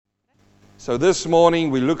So this morning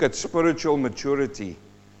we look at spiritual maturity.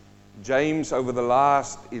 James, over the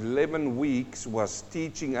last 11 weeks, was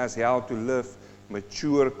teaching us how to live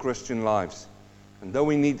mature Christian lives. And don't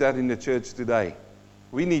we need that in the church today?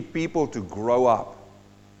 We need people to grow up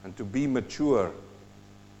and to be mature.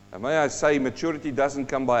 And may I say, maturity doesn't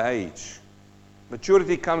come by age.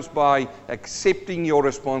 Maturity comes by accepting your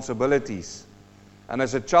responsibilities. And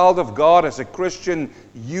as a child of God, as a Christian,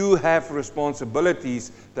 you have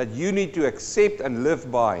responsibilities that you need to accept and live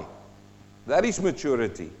by. That is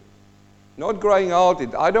maturity. Not growing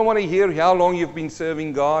out. I don't want to hear how long you've been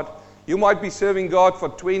serving God. You might be serving God for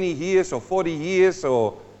 20 years or 40 years,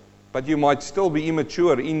 but you might still be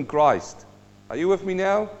immature in Christ. Are you with me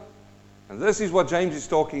now? And this is what James is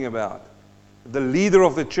talking about. The leader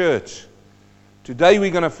of the church. Today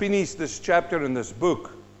we're going to finish this chapter in this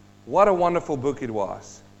book. What a wonderful book it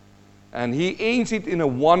was. And he ends it in a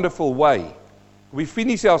wonderful way. We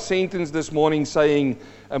finish our sentence this morning saying,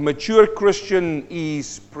 a mature Christian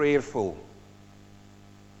is prayerful.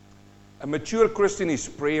 A mature Christian is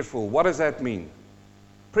prayerful. What does that mean?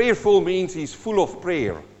 Prayerful means he's full of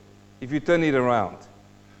prayer, if you turn it around.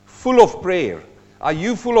 Full of prayer. Are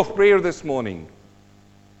you full of prayer this morning?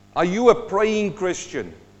 Are you a praying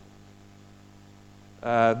Christian?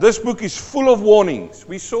 This book is full of warnings.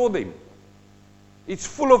 We saw them. It's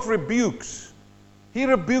full of rebukes. He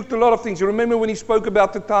rebuked a lot of things. You remember when he spoke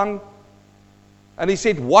about the tongue? And he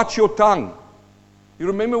said, watch your tongue. You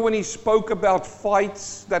remember when he spoke about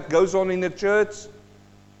fights that goes on in the church?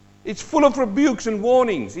 It's full of rebukes and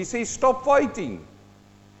warnings. He says, stop fighting.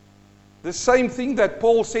 The same thing that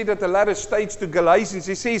Paul said at the latter stage to Galatians.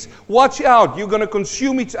 He says, watch out. You're going to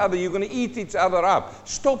consume each other. You're going to eat each other up.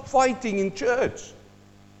 Stop fighting in church.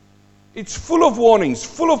 It's full of warnings,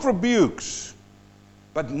 full of rebukes.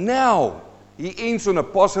 But now, he ends on a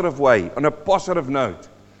positive way, on a positive note.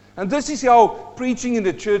 And this is how preaching in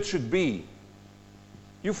the church should be.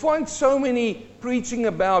 You find so many preaching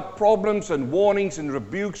about problems and warnings and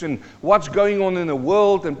rebukes and what's going on in the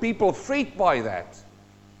world, and people fret by that.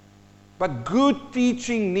 But good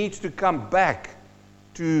teaching needs to come back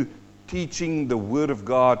to teaching the Word of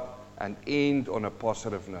God and end on a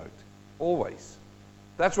positive note. Always.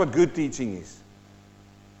 That's what good teaching is.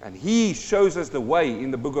 And he shows us the way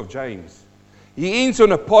in the book of James. He ends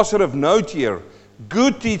on a positive note here.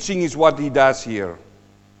 Good teaching is what he does here.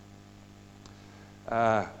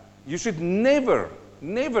 You should never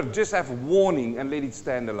just have warning and let it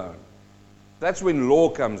stand alone. That's when law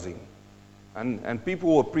comes in. And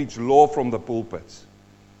people will preach law from the pulpits.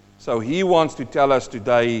 So he wants to tell us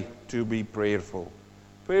today to be prayerful.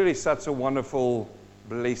 Prayer is such a wonderful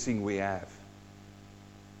blessing we have.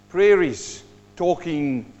 Prayer is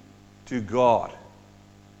talking to God.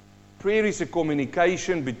 Prayer is a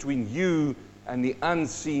communication between you and the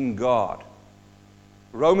unseen God.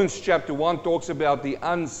 Romans chapter 1 talks about the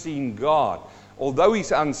unseen God. Although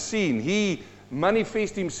he's unseen, he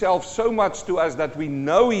manifests himself so much to us that we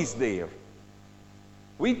know he's there.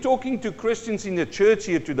 We're talking to Christians in the church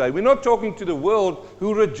here today. We're not talking to the world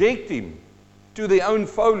who reject him, to their own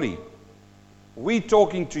folly. We're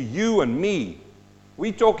talking to you and me.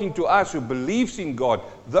 We're talking to us who believes in God,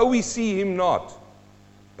 though we see him not.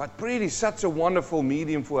 But prayer is such a wonderful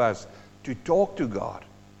medium for us to talk to God.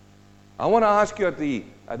 I want to ask you at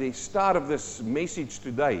the start of this message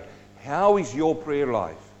today, how is your prayer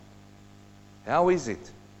life? How is it?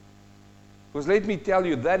 Because let me tell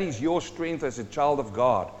you, that is your strength as a child of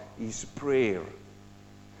God, is prayer.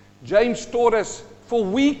 James taught us for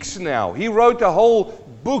weeks now. He wrote a whole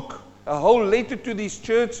book, a whole letter to these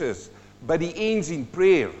churches, but he ends in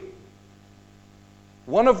prayer.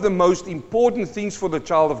 One of the most important things for the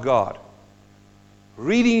child of God.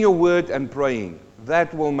 Reading your word and praying.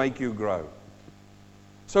 That will make you grow.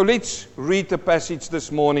 So let's read the passage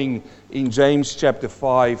this morning in James chapter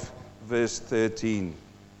 5, verse 13.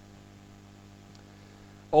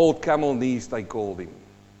 Old camel knees, they called him.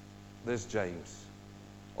 This James.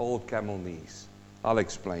 Old camel knees. I'll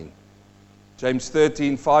explain. James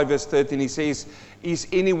 13, 5 verse 13, he says, is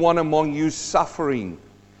anyone among you suffering?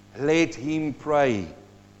 Let him pray.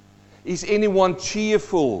 Is anyone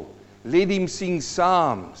cheerful? Let him sing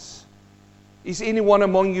psalms. Is anyone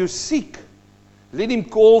among you sick? Let him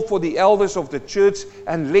call for the elders of the church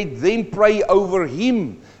and let them pray over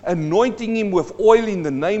him, anointing him with oil in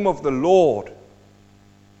the name of the Lord.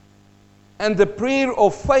 And the prayer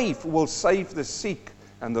of faith will save the sick,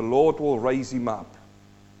 and the Lord will raise him up.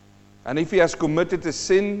 And if he has committed a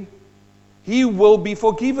sin, he will be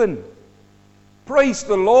forgiven. Praise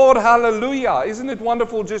the Lord, hallelujah. Isn't it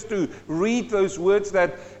wonderful just to read those words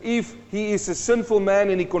that if he is a sinful man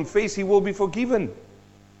and he confesses, he will be forgiven.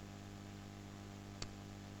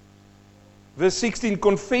 Verse 16,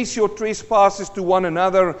 confess your trespasses to one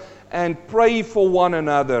another and pray for one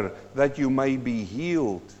another that you may be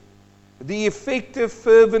healed. The effective,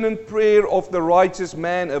 fervent prayer of the righteous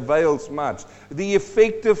man avails much. The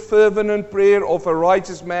effective, fervent prayer of a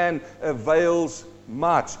righteous man avails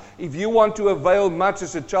much. If you want to avail much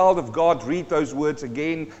as a child of God, read those words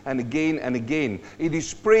again and again and again. It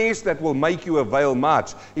is prayers that will make you avail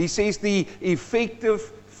much. He says the effective,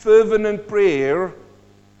 fervent prayer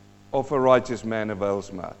of a righteous man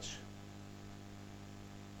avails much.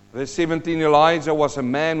 Verse 17, Elijah was a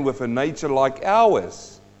man with a nature like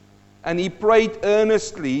ours. And he prayed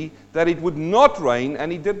earnestly that it would not rain,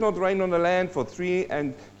 and it did not rain on the land for 3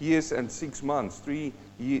 years and 6 months,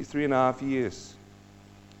 3.5 years.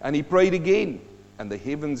 And he prayed again, and the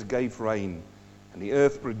heavens gave rain, and the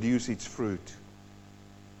earth produced its fruit.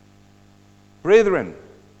 Brethren,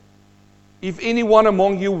 if anyone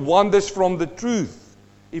among you wanders from the truth,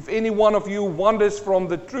 if any one of you wanders from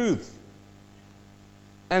the truth,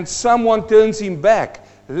 and someone turns him back,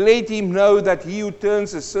 let him know that he who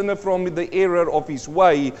turns a sinner from the error of his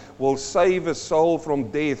way will save a soul from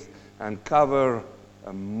death and cover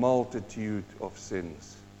a multitude of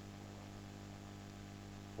sins.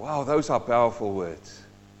 Wow, those are powerful words.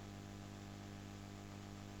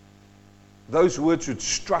 Those words should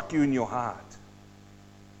struck you in your heart.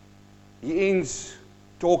 He ends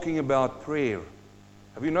talking about prayer.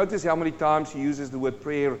 Have you noticed how many times he uses the word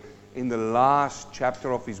prayer in the last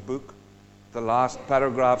chapter of his book? The last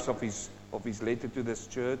paragraphs of his letter to this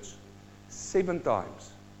church? 7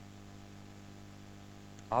 times.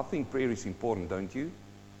 I think prayer is important, don't you?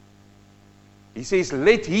 He says,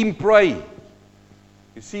 let him pray.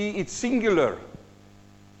 You see, it's singular.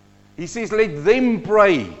 He says, let them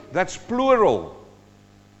pray. That's plural.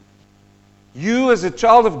 You as a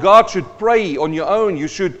child of God should pray on your own. You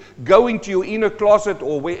should go into your inner closet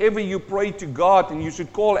or wherever you pray to God, and you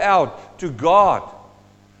should call out to God.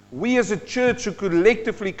 We as a church should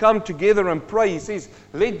collectively come together and pray. He says,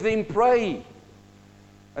 let them pray.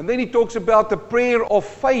 And then he talks about the prayer of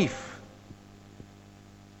faith.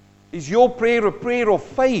 Is your prayer a prayer of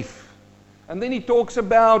faith? And then he talks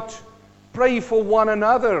about pray for one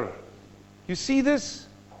another. You see this?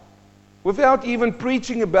 Without even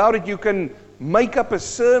preaching about it, you can make up a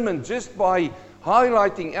sermon just by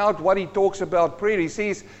highlighting out what he talks about prayer. He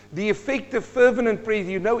says, the effective, fervent prayer.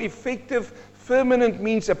 You know, effective, fervent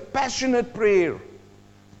means a passionate prayer.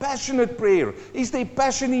 Passionate prayer. Is there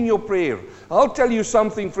passion in your prayer? I'll tell you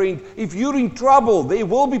something, friend. If you're in trouble, there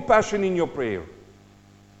will be passion in your prayer.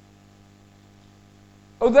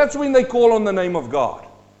 Oh, that's when they call on the name of God.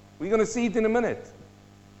 We're going to see it in a minute.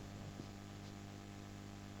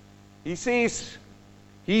 He says,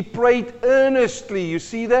 he prayed earnestly. You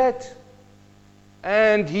see that?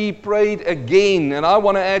 And he prayed again. And I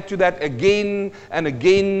want to add to that again and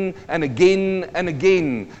again and again and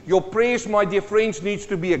again. Your prayers, my dear friends, needs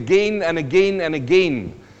to be again and again and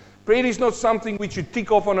again. Prayer is not something which you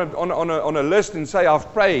tick off on a list and say,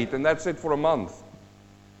 I've prayed, and that's it for a month.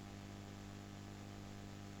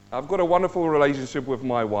 I've got a wonderful relationship with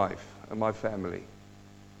my wife and my family.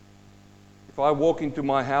 If I walk into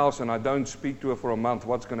my house and I don't speak to her for a month,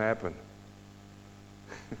 what's going to happen?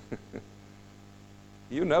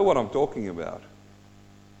 You know what I'm talking about.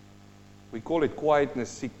 We call it quietness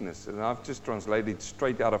sickness, and I've just translated it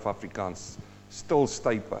straight out of Afrikaans.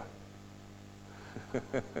 Stilstype.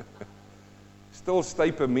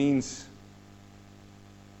 Stilstype means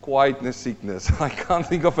quietness sickness. I can't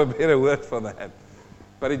think of a better word for that.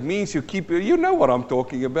 But it means you know what I'm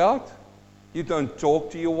talking about. You don't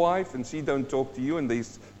talk to your wife, and she don't talk to you, and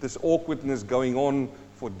there's this awkwardness going on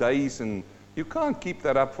for days, and you can't keep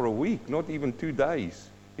that up for a week, not even 2 days.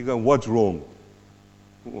 You go, what's wrong?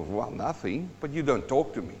 Well, nothing, but you don't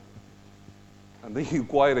talk to me. And then you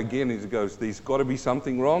quiet again, and he goes, there's got to be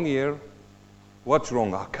something wrong here. What's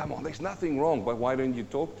wrong? Oh, come on, there's nothing wrong, but why don't you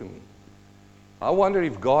talk to me? I wonder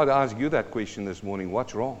if God asked you that question this morning,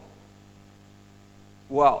 what's wrong?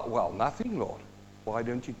 Well, nothing, Lord. Why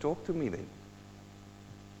don't you talk to me then?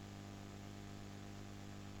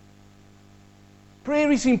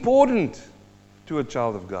 Prayer is important to a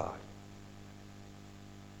child of God.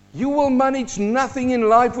 You will manage nothing in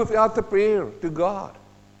life without the prayer to God.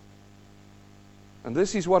 And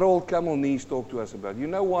this is what Old Camel Knees talk to us about. You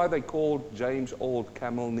know why they called James Old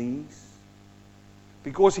Camel Knees?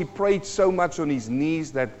 Because he prayed so much on his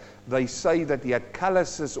knees that they say that he had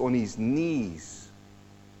calluses on his knees.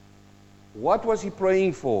 What was he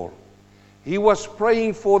praying for? He was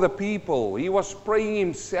praying for the people. He was praying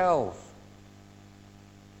himself.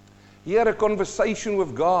 He had a conversation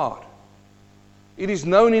with God. It is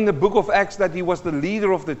known in the book of Acts that he was the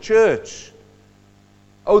leader of the church.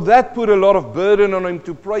 Oh, that put a lot of burden on him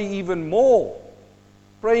to pray even more.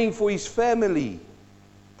 Praying for his family,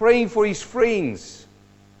 praying for his friends,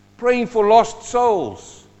 praying for lost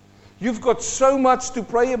souls. You've got so much to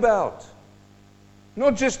pray about.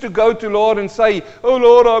 Not just to go to Lord and say, oh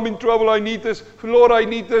Lord, I'm in trouble, I need this. Lord, I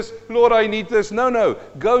need this. Lord, I need this. No.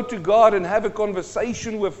 Go to God and have a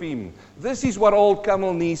conversation with Him. This is what old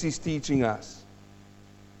Kamal Nys is teaching us.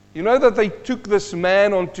 You know that they took this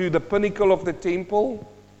man onto the pinnacle of the temple?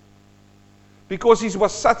 Because he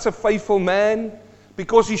was such a faithful man,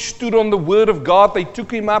 because he stood on the Word of God, they took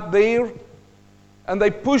him up there and they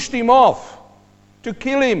pushed him off to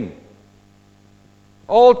kill him.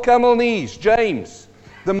 Old Kamal Nys, James,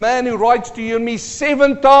 the man who writes to you and me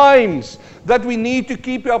 7 times that we need to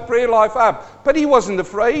keep our prayer life up. But he wasn't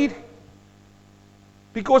afraid,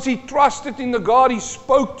 because he trusted in the God he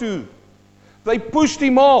spoke to. They pushed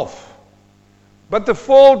him off, but the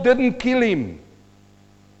fall didn't kill him.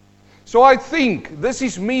 So I think, this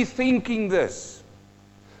is me thinking this,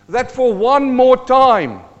 that for one more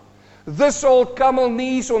time, this old Kamal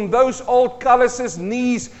Nys on those old Callus's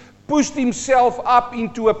knees pushed himself up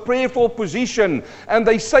into a prayerful position. And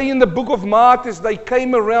they say in the book of Martyrs, they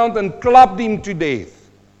came around and clubbed him to death.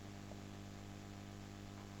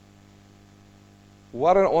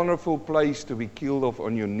 What an honorable place to be killed off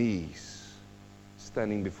on your knees,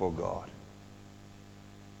 standing before God.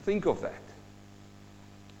 Think of that.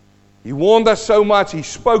 He warned us so much. He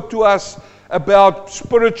spoke to us about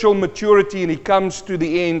spiritual maturity, and he comes to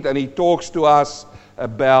the end and he talks to us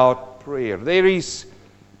about prayer. There is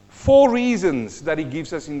 4 reasons that he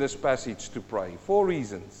gives us in this passage to pray. 4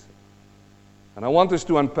 reasons. And I want us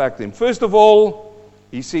to unpack them. First of all,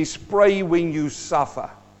 he says, pray when you suffer.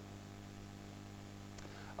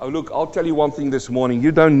 Oh, look, I'll tell you one thing this morning.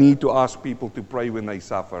 You don't need to ask people to pray when they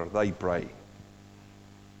suffer. They pray.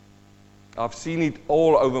 I've seen it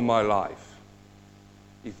all over my life.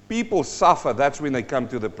 If people suffer, that's when they come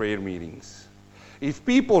to the prayer meetings. If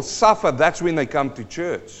people suffer, that's when they come to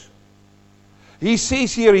church. He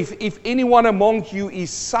says here, if anyone among you is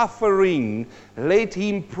suffering, let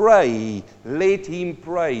him pray. Let him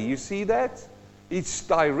pray. You see that? It's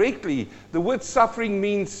directly. The word suffering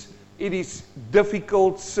means it is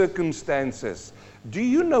difficult circumstances. Do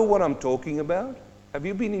you know what I'm talking about? Have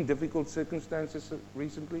you been in difficult circumstances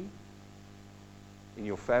recently? In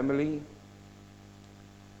your family?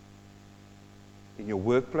 In your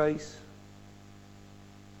workplace?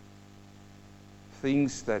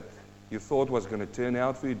 Things that you thought was going to turn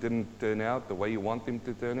out for you didn't turn out the way you want them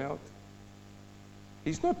to turn out?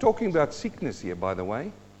 He's not talking about sickness here, by the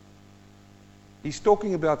way. He's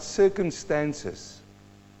talking about circumstances.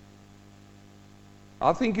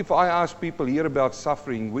 I think if I ask people here about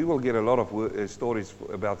suffering, we will get a lot of stories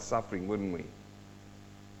about suffering, wouldn't we?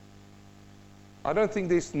 I don't think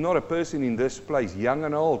there's not a person in this place, young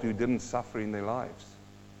and old, who didn't suffer in their lives.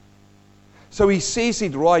 So he says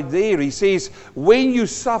it right there. He says, when you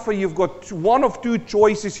suffer, you've got one of 2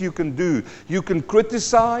 choices you can do. You can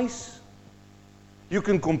criticize, you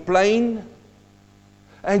can complain,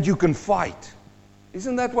 and you can fight.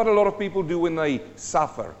 Isn't that what a lot of people do when they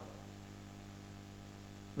suffer?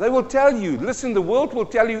 They will tell you, listen, the world will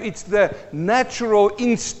tell you it's the natural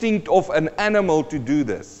instinct of an animal to do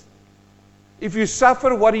this. If you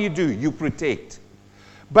suffer, what do? You protect.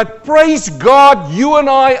 But praise God, you and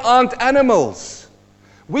I aren't animals.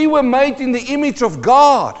 We were made in the image of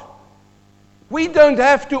God. We don't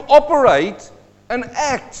have to operate and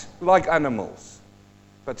act like animals.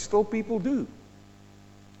 But still people do.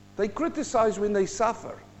 They criticize when they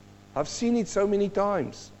suffer. I've seen it so many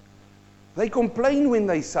times. They complain when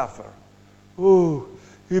they suffer. Oh,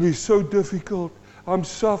 it is so difficult. I'm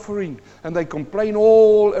suffering. And they complain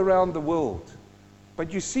all around the world.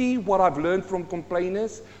 But you see what I've learned from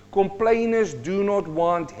complainers? Complainers do not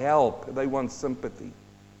want help. They want sympathy.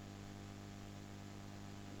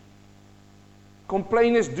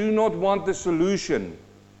 Complainers do not want the solution.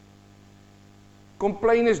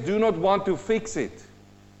 Complainers do not want to fix it.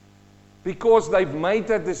 Because they've made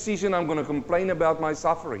that decision, I'm going to complain about my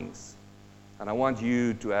sufferings. And I want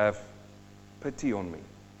you to have pity on me.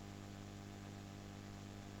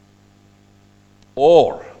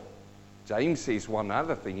 Or, James says one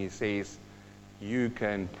other thing. He says, you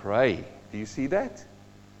can pray. Do you see that?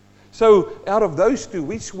 So, out of those 2,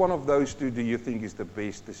 which one of those 2 do you think is the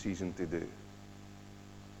best decision to do?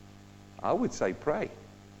 I would say pray.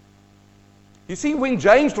 You see, when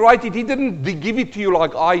James wrote it, he didn't give it to you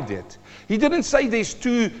like I did. He didn't say there's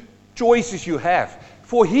 2 choices you have.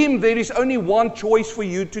 For him, there is only one choice for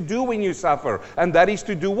you to do when you suffer. And that is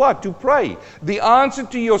to do what? To pray. The answer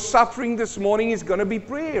to your suffering this morning is going to be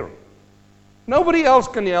prayer. Nobody else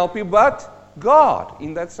can help you but God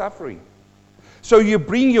in that suffering. So you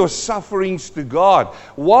bring your sufferings to God.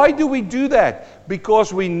 Why do we do that?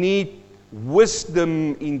 Because we need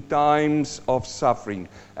wisdom in times of suffering.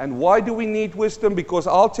 And why do we need wisdom? Because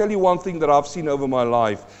I'll tell you one thing that I've seen over my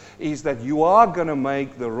life, is that you are going to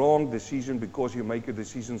make the wrong decision because you make your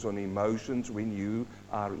decisions on emotions when you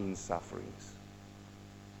are in sufferings.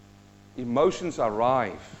 Emotions are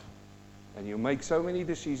rife, and you make so many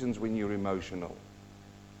decisions when you're emotional.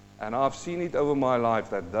 And I've seen it over my life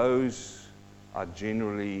that those are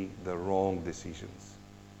generally the wrong decisions.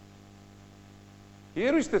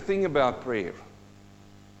 Here is the thing about prayer.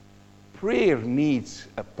 Prayer needs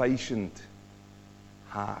a patient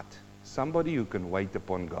heart, somebody who can wait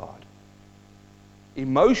upon God.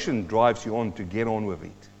 Emotion drives you on to get on with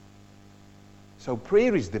it. So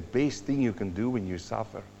prayer is the best thing you can do when you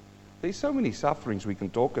suffer. There's so many sufferings we can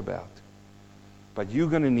talk about, but you're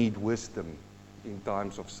going to need wisdom in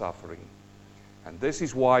times of suffering. And this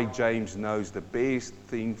is why James knows the best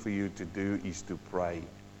thing for you to do is to pray.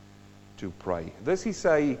 To pray. This is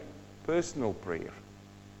a personal prayer.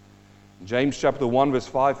 James chapter 1 verse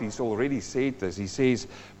 5, he's already said this. He says,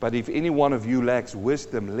 "But if any one of you lacks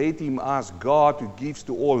wisdom, let him ask God, who gives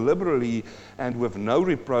to all liberally and with no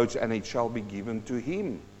reproach, and it shall be given to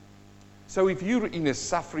him." So if you're in a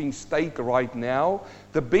suffering state right now,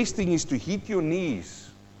 the best thing is to hit your knees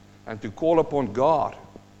and to call upon God.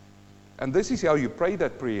 And this is how you pray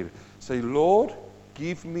that prayer. Say, "Lord,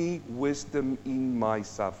 give me wisdom in my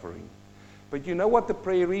suffering." But you know what the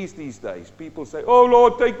prayer is these days? People say, "Oh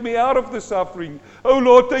Lord, take me out of the suffering. Oh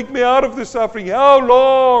Lord, take me out of the suffering. How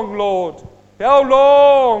long, Lord? How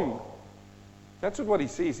long?" That's what he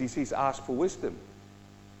says. He says, ask for wisdom.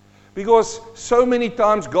 Because so many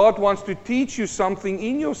times God wants to teach you something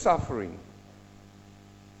in your suffering.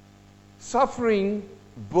 Suffering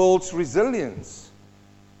builds resilience.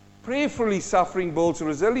 Prayerfully suffering builds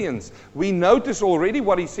resilience. We notice already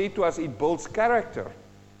what he said to us, it builds character.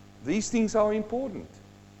 These things are important.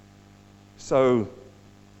 So,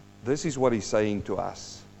 this is what he's saying to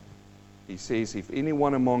us. He says, if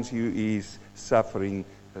anyone amongst you is suffering,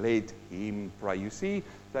 let him pray. You see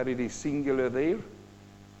that it is singular there?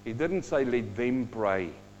 He didn't say let them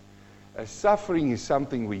pray. A suffering is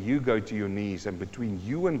something where you go to your knees and between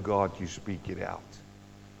you and God you speak it out.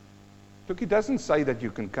 Look, he doesn't say that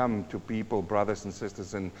you can come to people, brothers and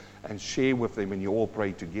sisters, and share with them and you all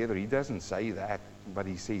pray together. He doesn't say that. But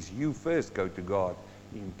he says you first go to God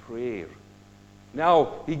in prayer.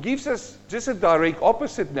 Now, he gives us just a direct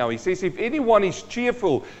opposite now. He says if anyone is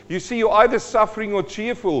cheerful, you see you're either suffering or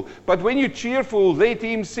cheerful. But when you're cheerful, let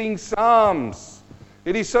him sing psalms.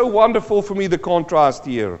 It is so wonderful for me, the contrast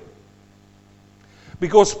here.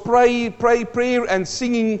 Because prayer and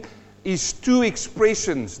singing is two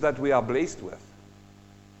expressions that we are blessed with.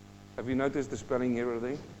 Have you noticed the spelling error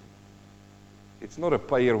there? It's not a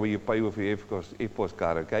payer where you pay with your EFTPOS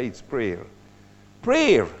card, okay? It's prayer.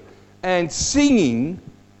 Prayer and singing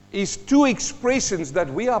is two expressions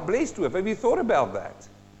that we are blessed with. Have you thought about that?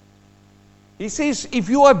 He says, if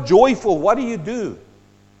you are joyful, what do?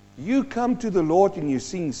 You come to the Lord and you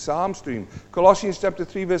sing psalms to him. Colossians chapter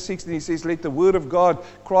 3 verse 16, he says, let the word of God,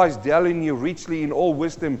 Christ, dwell in you richly in all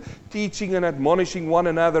wisdom, teaching and admonishing one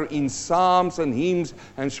another in psalms and hymns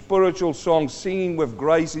and spiritual songs, singing with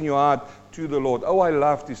grace in your heart to the Lord. Oh, I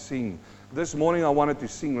love to sing. This morning I wanted to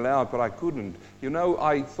sing loud, but I couldn't. You know,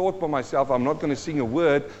 I thought by myself, I'm not going to sing a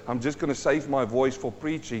word. I'm just going to save my voice for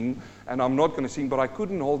preaching, and I'm not going to sing, but I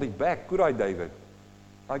couldn't hold it back. Could I, David?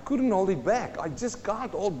 I couldn't hold it back. I just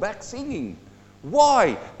can't hold back singing.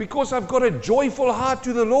 Why? Because I've got a joyful heart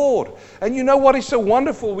to the Lord. And you know what is so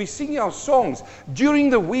wonderful? We sing our songs during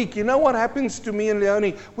the week. You know what happens to me and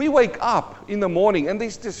Leonie? We wake up in the morning and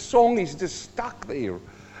this song is just stuck there.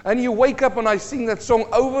 And you wake up and I sing that song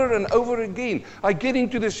over and over again. I get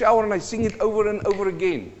into the shower and I sing it over and over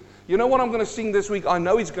again. You know what I'm going to sing this week? I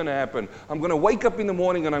know it's going to happen. I'm going to wake up in the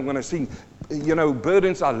morning and I'm going to sing, you know,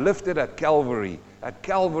 burdens are lifted at Calvary. At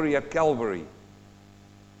Calvary, at Calvary.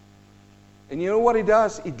 And you know what it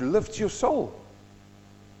does? It lifts your soul.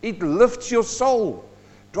 It lifts your soul.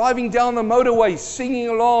 Driving down the motorway, singing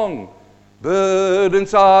along.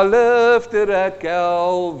 Burdens are lifted at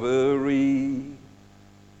Calvary.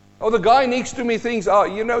 Oh, the guy next to me thinks, oh,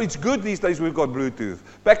 you know, it's good these days we've got Bluetooth.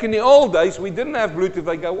 Back in the old days, we didn't have Bluetooth.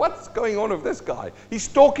 They go, what's going on with this guy? He's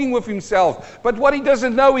talking with himself. But what he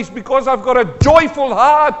doesn't know is because I've got a joyful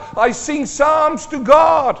heart, I sing psalms to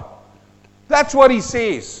God. That's what he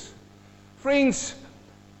says. Friends,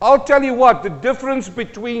 I'll tell you what, the difference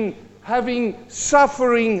between having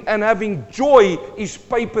suffering and having joy is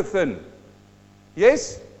paper thin.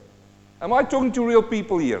 Yes? Am I talking to real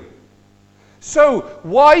people here? So,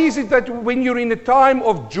 why is it that when you're in a time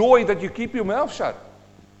of joy that you keep your mouth shut?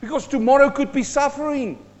 Because tomorrow could be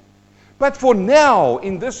suffering. But for now,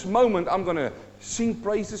 in this moment, I'm going to sing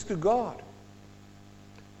praises to God.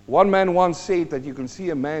 One man once said that you can see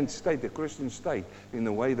a man's state, a Christian state, in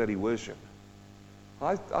the way that he worships.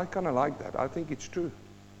 I kind of like that. I think it's true.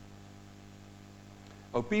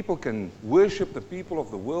 Oh, people can worship the people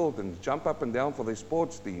of the world and jump up and down for their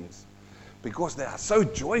sports teams because they are so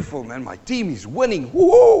joyful, man. My team is winning.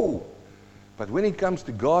 Woo! But when it comes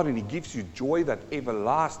to God and He gives you joy that ever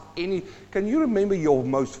lasts, can you remember your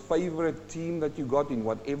most favorite team that you got in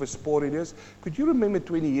whatever sport it is? Could you remember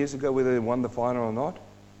 20 years ago whether they won the final or not?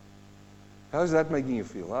 How is that making you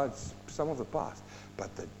feel? Oh, it's some of the past.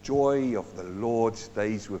 But the joy of the Lord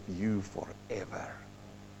stays with you forever.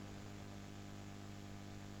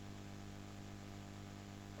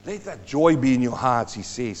 Let that joy be in your hearts, he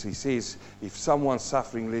says. He says, if someone's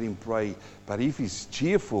suffering, let him pray. But if he's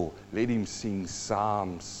cheerful, let him sing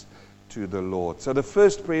psalms to the Lord. So the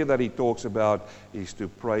first prayer that he talks about is to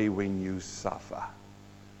pray when you suffer.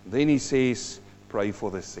 Then he says, pray for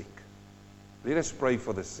the sick. Let us pray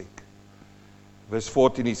for the sick. Verse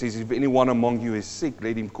 14, he says, if anyone among you is sick,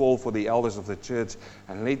 let him call for the elders of the church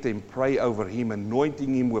and let them pray over him,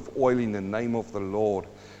 anointing him with oil in the name of the Lord.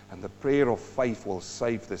 And the prayer of faith will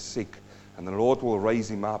save the sick, and the Lord will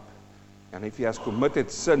raise him up. And if he has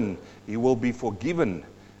committed sin, he will be forgiven.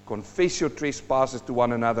 Confess your trespasses to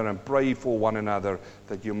one another and pray for one another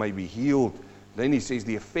that you may be healed. Then he says,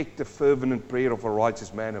 the effective, fervent prayer of a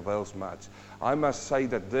righteous man avails much. I must say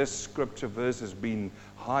that this scripture verse has been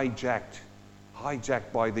hijacked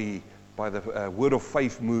by the word of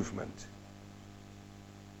faith movement.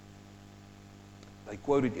 They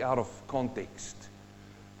quote it out of context.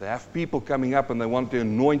 They have people coming up and they want to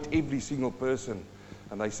anoint every single person.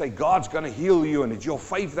 And they say, God's going to heal you and it's your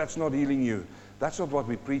faith that's not healing you. That's not what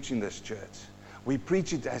we preach in this church. We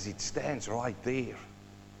preach it as it stands right there.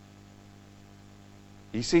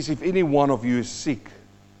 He says, if any one of you is sick,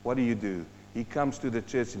 what do? He comes to the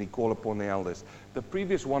church and he calls upon the elders. The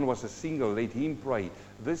previous one was a single, let him pray.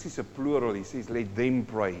 This is a plural. He says, let them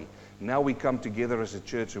pray. Now we come together as a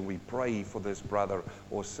church and we pray for this brother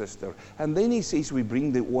or sister. And then he says we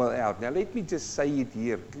bring the oil out. Now let me just say it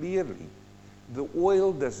here clearly. The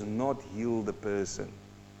oil does not heal the person.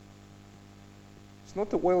 It's not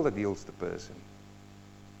the oil that heals the person.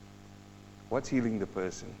 What's healing the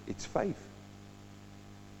person? It's faith.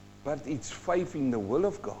 But it's faith in the will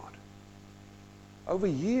of God. Over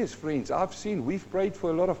years, friends, we've prayed for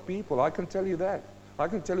a lot of people. I can tell you that. I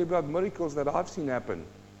can tell you about miracles that I've seen happen.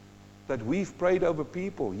 That we've prayed over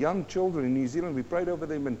people, young children in New Zealand, we prayed over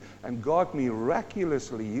them and God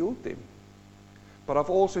miraculously healed them. But I've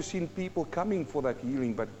also seen people coming for that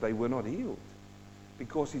healing, but they were not healed.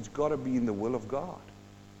 Because it's got to be in the will of God.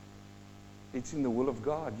 It's in the will of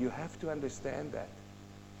God. You have to understand that.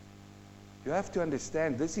 You have to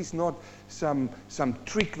understand this is not some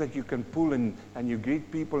trick that you can pull and you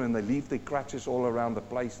greet people and they leave their crutches all around the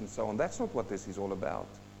place and so on. That's not what this is all about.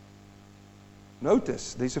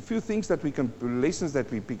 Notice, there's a few things lessons that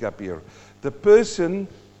we pick up here. The person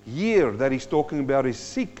here that he's talking about is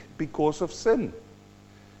sick because of sin.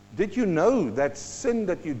 Did you know that sin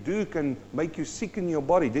that you do can make you sick in your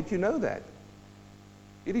body? Did you know that?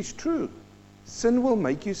 It is true. Sin will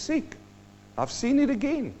make you sick. I've seen it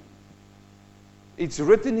again. It's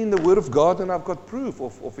written in the Word of God and I've got proof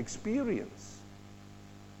of experience.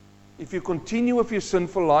 If you continue with your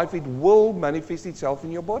sinful life, it will manifest itself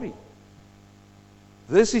in your body.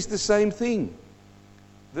 This is the same thing.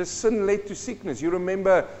 This sin led to sickness. You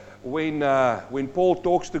remember when Paul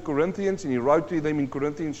talks to Corinthians and he wrote to them in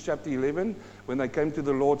Corinthians chapter 11, when they came to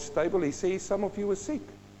the Lord's table, he says, some of you were sick.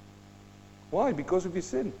 Why? Because of your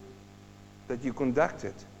sin that you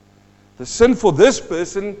conducted. The sin for this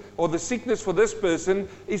person, or the sickness for this person,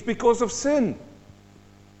 is because of sin.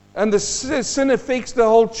 And the sin affects the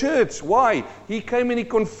whole church. Why? He came and he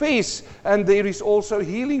confessed, and there is also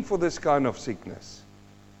healing for this kind of sickness.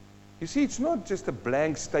 You see, it's not just a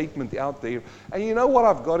blank statement out there. And you know what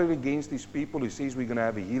I've got it against these people who says we're going to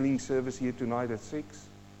have a healing service here tonight at 6?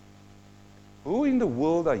 Who in the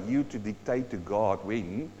world are you to dictate to God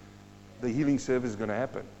when the healing service is going to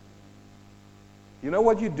happen? You know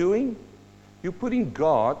what you're doing? You're putting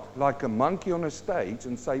God like a monkey on a stage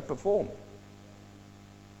and say, perform.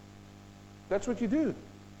 That's what you do.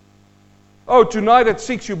 Oh, tonight at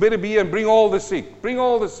 6 you better be here and bring all the sick. Bring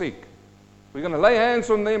all the sick. We're going to lay hands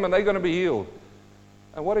on them and they're going to be healed.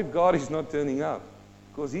 And what if God is not turning up?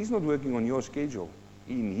 Because He's not working on your schedule.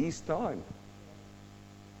 In His time.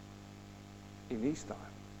 In His time.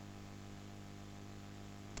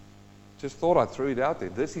 Just thought I'd throw it out there.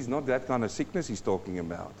 This is not that kind of sickness he's talking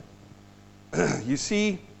about. You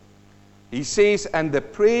see, he says, and the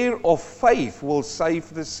prayer of faith will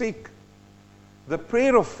save the sick. The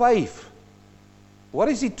prayer of faith. What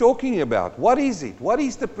is he talking about? What is it? What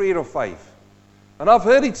is the prayer of faith? And I've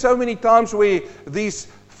heard it so many times where these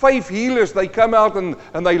faith healers, they come out and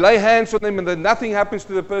they lay hands on them and then nothing happens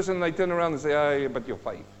to the person and they turn around and say, oh, but your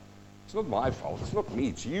faith. It's not my fault. It's not me.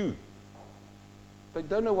 It's you. They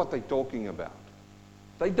don't know what they're talking about.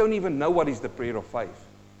 They don't even know what is the prayer of faith.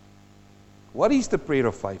 What is the prayer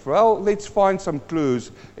of faith? Well, let's find some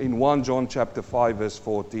clues in 1 John chapter 5, verse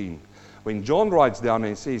 14. When John writes down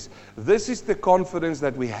and says, this is the confidence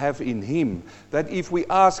that we have in him, that if we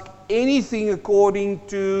ask anything according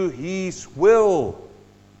to his will,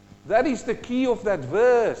 that is the key of that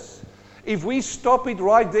verse. If we stop it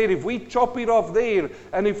right there, if we chop it off there,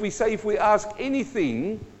 and if we say if we ask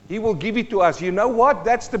anything, he will give it to us. You know what?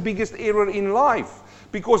 That's the biggest error in life.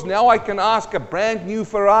 Because now I can ask a brand new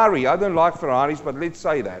Ferrari. I don't like Ferraris, but let's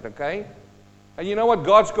say that, okay? And you know what?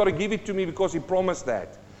 God's got to give it to me because he promised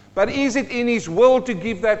that. But is it in his will to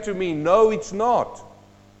give that to me? No, it's not.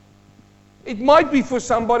 It might be for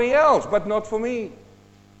somebody else, but not for me.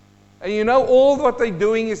 And you know, all what they're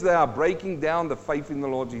doing is they are breaking down the faith in the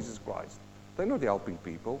Lord Jesus Christ. They're not helping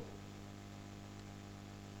people.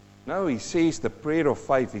 No, he says the prayer of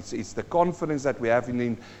faith, it's the confidence that we have in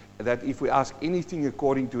him, that if we ask anything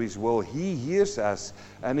according to his will, he hears us.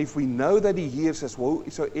 And if we know that he hears us,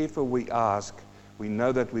 whatsoever we ask, we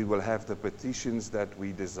know that we will have the petitions that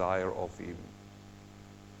we desire of him.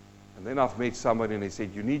 And then I've met somebody and they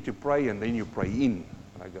said, you need to pray and then you pray in.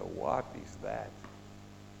 And I go, what is that?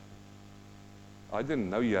 I didn't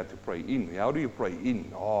know you had to pray in. How do you pray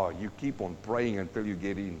in? Oh, you keep on praying until you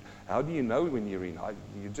get in. How do you know when you're in?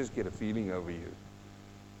 You just get a feeling over you.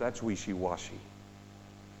 That's wishy-washy.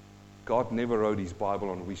 God never wrote his Bible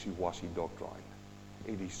on wishy-washy doctrine.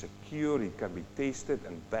 It is secure, it can be tested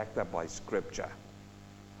and backed up by Scripture.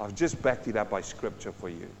 I've just backed it up by Scripture for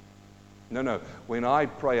you. No. When I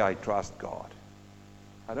pray, I trust God.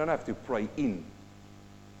 I don't have to pray in.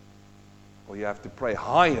 Or you have to pray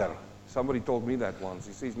higher. Somebody told me that once.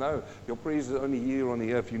 He says, no, your prayers are only here on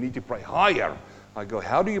the earth. You need to pray higher. I go,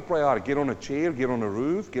 how do you pray higher? Get on a chair, get on a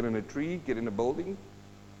roof, get in a tree, get in a building?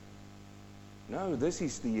 No, this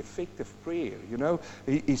is the effective prayer. You know,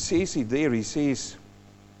 he says it there. He says,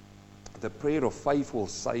 the prayer of faith will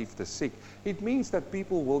save the sick. It means that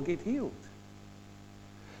people will get healed.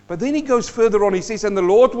 But then he goes further on. He says, and the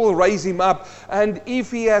Lord will raise him up. And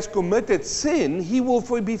if he has committed sin, he will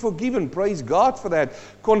be forgiven. Praise God for that.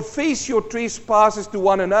 Confess your trespasses to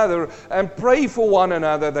one another and pray for one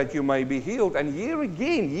another that you may be healed. And here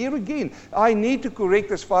again, I need to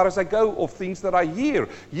correct as far as I go of things that I hear.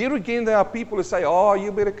 Here again, there are people who say, oh,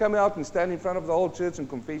 you better come out and stand in front of the whole church and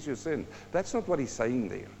confess your sin. That's not what he's saying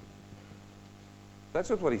there. That's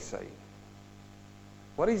not what he's saying.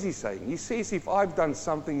 What is he saying? He says, if I've done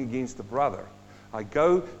something against a brother, I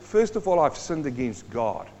go, first of all, I've sinned against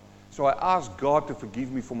God. So I ask God to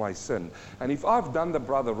forgive me for my sin. And if I've done the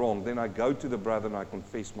brother wrong, then I go to the brother and I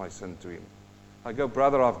confess my sin to him. I go,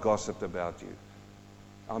 brother, I've gossiped about you.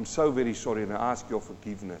 I'm so very sorry, and I ask your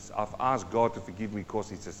forgiveness. I've asked God to forgive me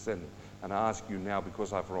because it's a sin. And I ask you now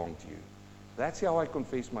because I've wronged you. That's how I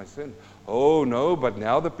confess my sin. Oh, no, but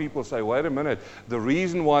now the people say, wait a minute, the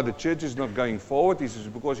reason why the church is not going forward is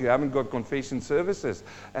because you haven't got confession services.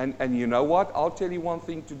 And you know what? I'll tell you one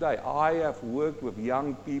thing today. I have worked with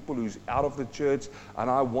young people who's out of the church,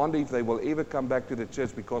 and I wonder if they will ever come back to the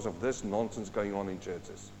church because of this nonsense going on in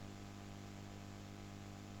churches.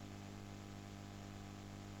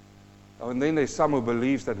 Oh, and then there's some who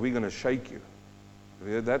believes that we're going to shake you. Have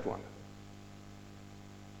you heard that one?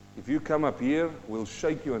 If you come up here, we'll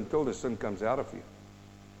shake you until the sin comes out of you.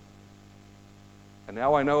 And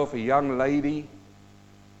now I know of a young lady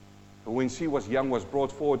who, when she was young, was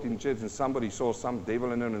brought forward in church and somebody saw some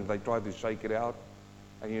devil in her and they tried to shake it out.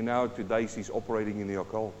 And you know, today she's operating in the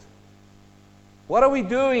occult. What are we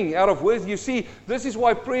doing out of wisdom? You see, this is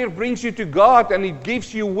why prayer brings you to God and it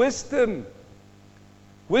gives you wisdom.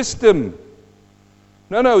 Wisdom.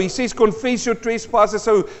 No, he says confess your trespasses.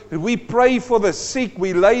 So we pray for the sick,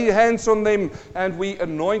 we lay hands on them, and we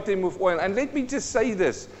anoint them with oil. And let me just say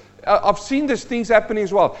this. I've seen these things happening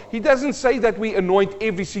as well. He doesn't say that we anoint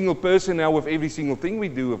every single person now with every single thing we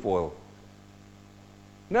do with oil.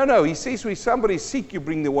 No, he says when somebody's sick, you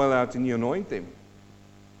bring the oil out and you anoint them.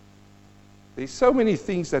 There's so many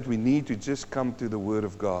things that we need to just come to the Word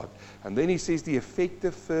of God. And then he says the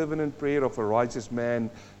effective, fervent prayer of a righteous man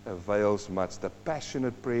avails much. The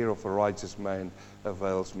passionate prayer of a righteous man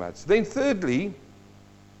avails much. Then thirdly,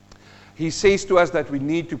 he says to us that we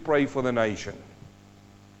need to pray for the nation.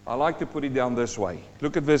 I like to put it down this way.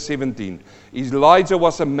 Look at verse 17. Elijah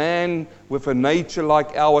was a man with a nature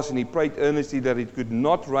like ours, and he prayed earnestly that it could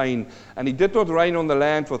not rain. And it did not rain on the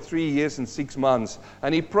land for 3 years and 6 months.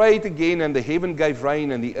 And he prayed again, and the heaven gave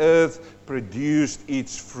rain, and the earth produced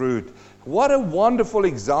its fruit. What a wonderful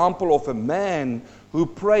example of a man who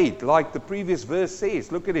prayed, like the previous verse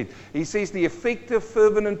says. Look at it. He says, the effective,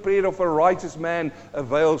 fervent prayer of a righteous man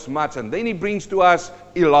avails much. And then he brings to us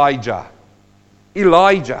Elijah.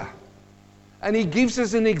 And he gives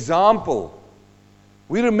us an example.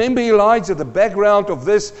 We remember Elijah. The background of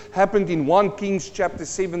this happened in 1 Kings chapter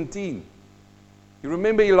 17. You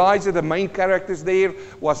remember Elijah, the main characters there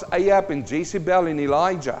was Ahab and Jezebel and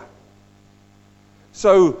Elijah.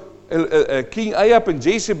 So King Ahab and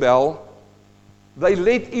Jezebel, they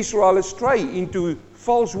led Israel astray into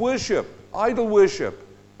false worship, idol worship.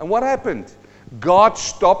 And what happened? God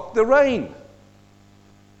stopped the rain.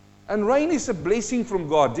 And rain is a blessing from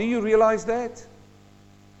God. Do you realize that?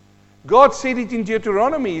 God said it in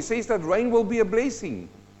Deuteronomy. He says that rain will be a blessing.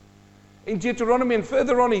 In Deuteronomy and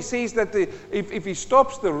further on, he says that if he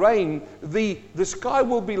stops the rain, the sky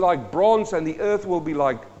will be like bronze and the earth will be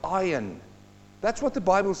like iron. That's what the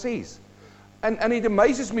Bible says. And it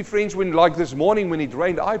amazes me, friends, when like this morning when it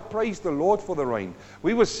rained, I praised the Lord for the rain.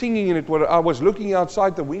 We were singing in it where I was looking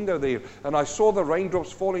outside the window there and I saw the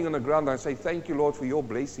raindrops falling on the ground. And I say, thank you, Lord, for your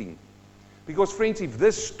blessing. Because, friends, if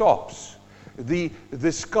this stops, the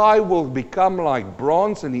sky will become like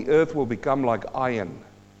bronze and the earth will become like iron.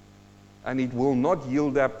 And it will not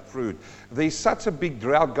yield up fruit. There's such a big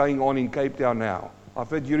drought going on in Cape Town now.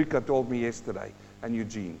 I've heard Eureka told me yesterday, and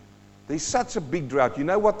Eugene. There's such a big drought. You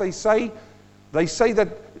know what they say? They say that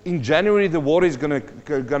in January the water is going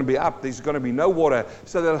to be up. There's going to be no water.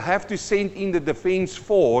 So they'll have to send in the defense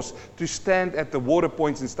force to stand at the water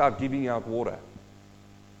points and start giving out water.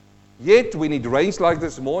 Yet when it rains like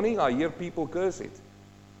this morning, I hear people curse it.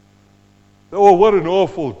 Oh, what an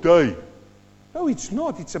awful day. No, it's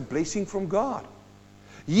not. It's a blessing from God.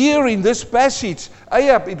 Here in this passage,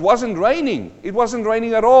 Ahab, it wasn't raining. It wasn't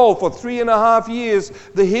raining at all. For 3.5 years,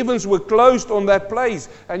 the heavens were closed on that place.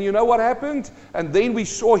 And you know what happened? And then we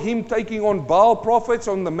saw him taking on Baal prophets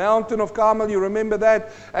on the mountain of Carmel. You remember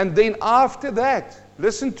that? And then after that,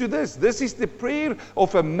 listen to this. This is the prayer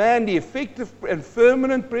of a man, the effective and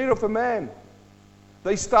permanent prayer of a man.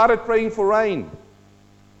 They started praying for rain.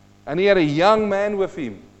 And he had a young man with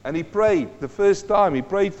him. And he prayed the first time. He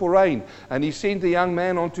prayed for rain. And he sent the young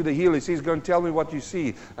man onto the hill. He says, go and tell me what you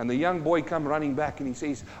see. And the young boy come running back and he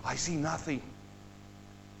says, I see nothing.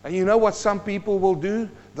 And you know what some people will do?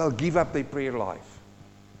 They'll give up their prayer life.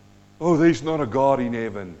 Oh, there's not a God in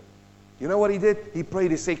heaven. You know what he did? He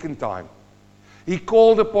prayed a second time. He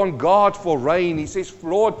called upon God for rain. He says,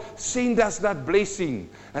 Lord, send us that blessing.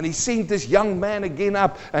 And he sent this young man again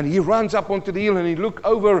up. And he runs up onto the hill and he looked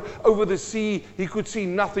over the sea. He could see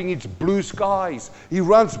nothing. It's blue skies. He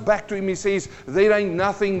runs back to him. He says, there ain't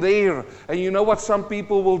nothing there. And you know what some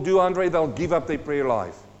people will do, Andre? They'll give up their prayer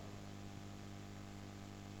life.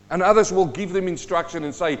 And others will give them instruction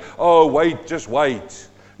and say, oh, wait, just wait.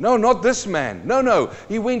 No, not this man. No.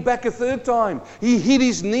 He went back a third time. He hit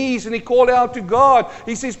his knees and he called out to God.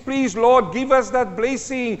 He says, please, Lord, give us that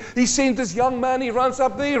blessing. He sent this young man. He runs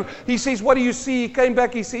up there. He says, what do you see? He came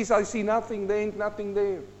back. He says, I see nothing. There ain't nothing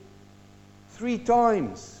there. 3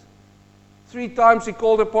 times. 3 times he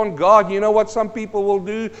called upon God. You know what some people will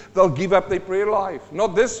do? They'll give up their prayer life.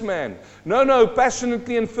 Not this man. No,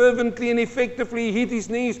 passionately and fervently and effectively he hit his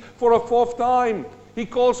knees for a 4th time. He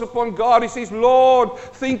calls upon God. He says, Lord,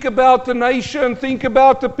 think about the nation. Think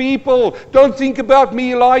about the people. Don't think about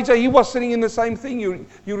me, Elijah. He was sitting in the same thing.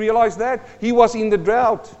 You realize that? He was in the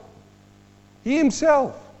drought. He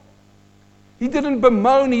himself. He didn't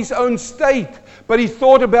bemoan his own state, but he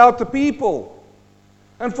thought about the people.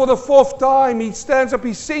 And for the 4th time, he stands up,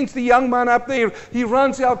 he sends the young man up there. He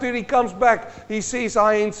runs out there, he comes back. He says,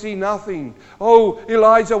 I ain't see nothing. Oh,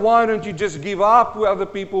 Elijah, why don't you just give up, where other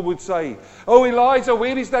people would say. Oh, Elijah,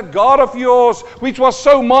 where is that God of yours, which was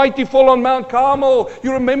so mightyful on Mount Carmel?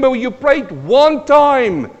 You remember when you prayed one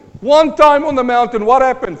time on the mountain. What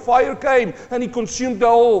happened? Fire came and he consumed the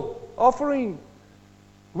whole offering.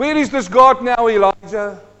 Where is this God now,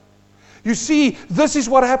 Elijah? You see, this is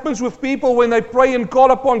what happens with people when they pray and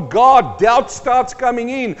call upon God. Doubt starts coming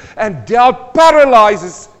in, and doubt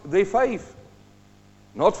paralyzes their faith.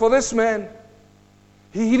 Not for this man.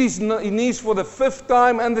 He hit his knees for the 5th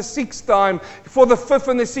time and the 6th time. For the 5th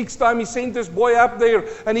and the 6th time, he sent this boy up there,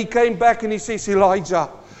 and he came back and he says, Elijah,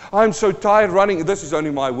 I'm so tired running. This is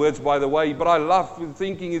only my words, by the way, but I love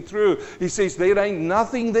thinking it through. He says, there ain't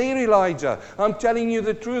nothing there, Elijah. I'm telling you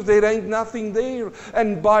the truth. There ain't nothing there.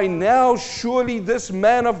 And by now, surely this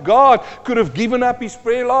man of God could have given up his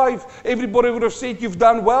prayer life. Everybody would have said, you've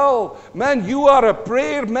done well. Man, you are a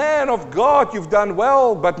prayer man of God. You've done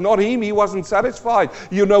well. But not him. He wasn't satisfied.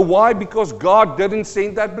 You know why? Because God didn't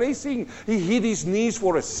send that blessing. He hit his knees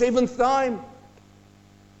for a 7th time.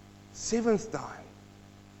 7th time.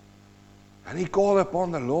 And he called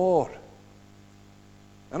upon the Lord.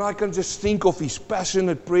 And I can just think of his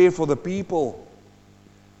passionate prayer for the people.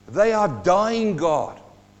 They are dying, God.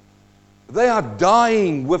 They are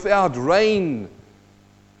dying without rain.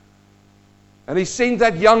 And he sent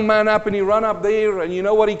that young man up, and he ran up there, and you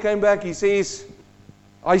know what he came back? He says,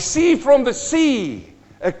 I see from the sea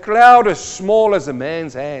a cloud as small as a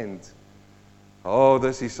man's hand. Oh,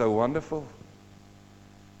 this is so wonderful.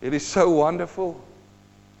 It is so wonderful.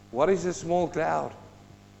 What is a small cloud?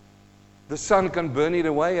 The sun can burn it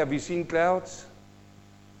away. Have you seen clouds?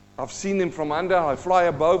 I've seen them from under. I fly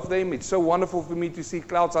above them. It's so wonderful for me to see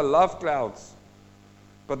clouds. I love clouds.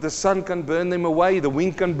 But the sun can burn them away. The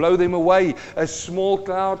wind can blow them away. A small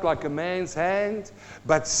cloud like a man's hand.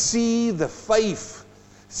 But see the faith.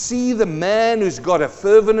 See the man who's got a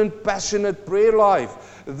fervent and passionate prayer life.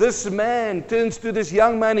 This man turns to this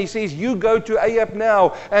young man. He says, you go to Ahab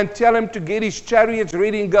now and tell him to get his chariots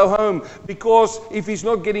ready and go home. Because if he's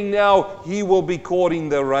not getting now, he will be caught in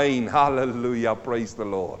the rain. Hallelujah. Praise the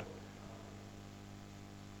Lord.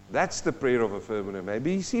 That's the prayer of a fervent man.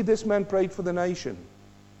 But you see, this man prayed for the nation.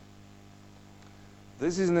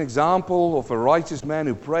 This is an example of a righteous man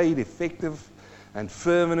who prayed effective and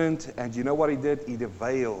fervent. And you know what he did? It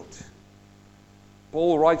availed.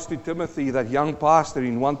 Paul writes to Timothy, that young pastor,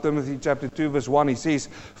 in 1 Timothy chapter 2, verse 1, he says,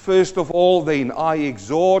 first of all, then, I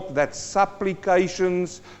exhort that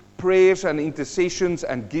supplications, prayers, and intercessions,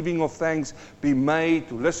 and giving of thanks be made,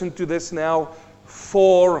 listen to this now,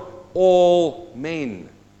 for all men.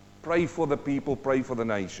 Pray for the people, pray for the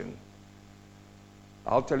nation.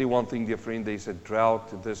 I'll tell you one thing, dear friend, there's a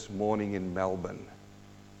drought this morning in Melbourne.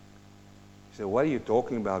 He said, what are you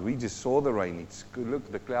talking about? We just saw the rain. It's good.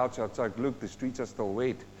 Look, the clouds outside. Look, the streets are still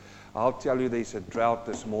wet. I'll tell you there's a drought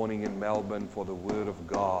this morning in Melbourne for the Word of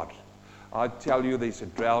God. I tell you there's a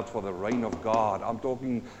drought for the rain of God. I'm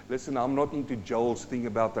talking, listen, I'm not into Joel's thing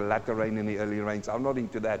about the latter rain and the early rains. I'm not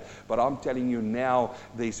into that. But I'm telling you now,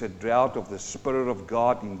 there's a drought of the Spirit of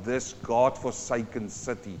God in this God-forsaken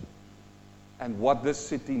city. And what this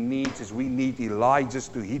city needs is we need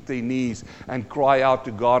Elijahs to hit their knees and cry out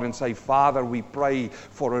to God and say, Father, we pray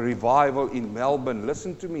for a revival in Melbourne.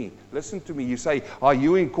 Listen to me. Listen to me. You say, are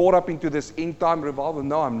you caught up into this end-time revival?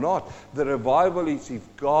 No, I'm not. The revival is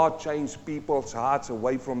if God changed people's hearts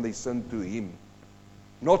away from their sin to Him.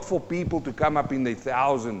 Not for people to come up in their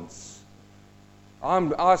thousands.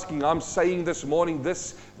 I'm saying this morning,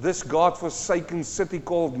 this God-forsaken city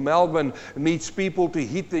called Melbourne needs people to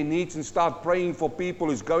hit their knees and start praying for people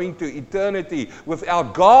who's going to eternity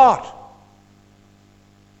without God.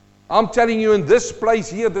 I'm telling you, in this place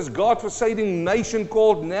here, this God-forsaken nation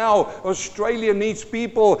called now Australia needs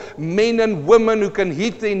people, men and women who can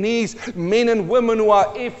hit their knees, men and women who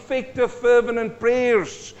are effective, fervent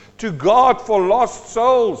prayers to God for lost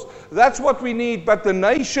souls. That's what we need. But the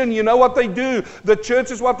nation, you know what they do? The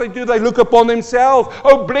church is what they do. They look upon themselves.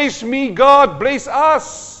 Oh, bless me, God, bless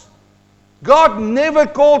us. God never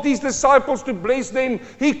called His disciples to bless them.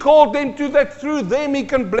 He called them to that through them He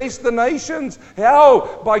can bless the nations.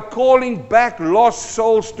 How? By calling back lost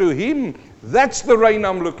souls to Him. That's the rain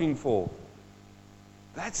I'm looking for.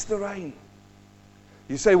 That's the rain.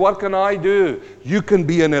 You say, what can I do? You can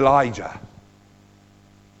be an Elijah.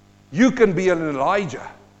 You can be an Elijah.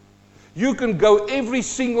 You can go every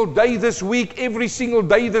single day this week, every single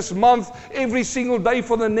day this month, every single day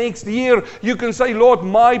for the next year. You can say, Lord,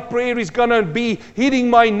 my prayer is going to be hitting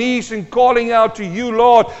my knees and calling out to you,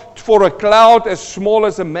 Lord, for a cloud as small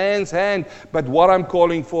as a man's hand. But what I'm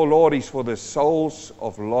calling for, Lord, is for the souls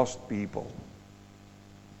of lost people.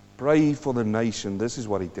 Pray for the nation. This is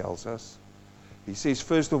what he tells us. He says,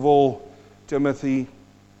 first of all, Timothy,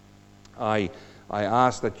 I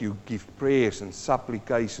ask that you give prayers and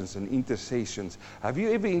supplications and intercessions. Have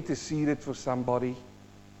you ever interceded for somebody?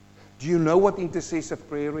 Do you know what intercessive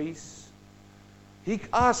prayer is? He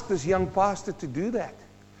asked this young pastor to do that.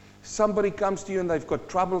 Somebody comes to you and they've got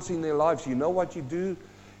troubles in their lives. You know what you do?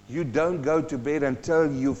 You don't go to bed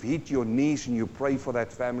until you've hit your knees and you pray for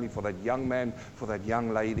that family, for that young man, for that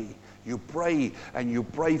young lady. You pray and you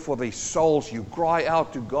pray for their souls. You cry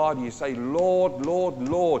out to God. You say, Lord, Lord,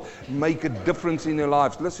 Lord, make a difference in their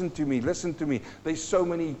lives. Listen to me, listen to me. There's so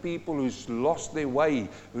many people who's lost their way,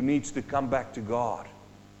 who needs to come back to God.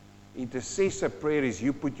 Intercessor prayer is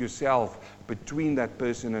you put yourself between that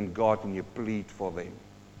person and God and you plead for them.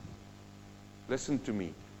 Listen to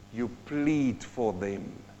me. You plead for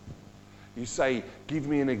them. You say, give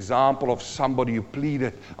me an example of somebody who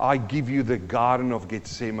pleaded. I give you the Garden of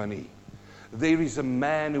Gethsemane. There is a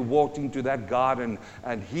man who walked into that garden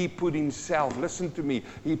and he put himself, listen to me,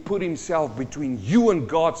 he put himself between you and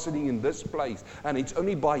God sitting in this place. And it's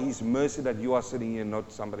only by his mercy that you are sitting here, not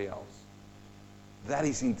somebody else. That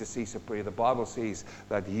is intercessor prayer. The Bible says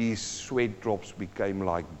that his sweat drops became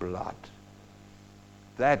like blood.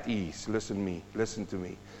 That is, listen to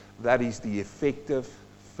me, that is the effective,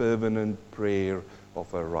 fervent prayer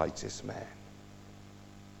of a righteous man.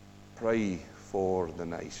 Pray for the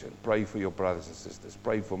nation. Pray for your brothers and sisters.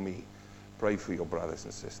 Pray for me. Pray for your brothers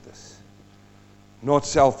and sisters. Not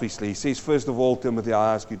selfishly. He says, first of all, Timothy,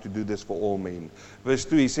 I ask you to do this for all men. Verse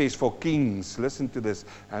 2, he says, for kings, listen to this,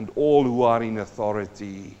 and all who are in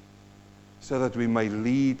authority, so that we may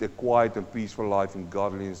lead a quiet and peaceful life in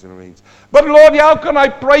godliness and obedience. But Lord, how can I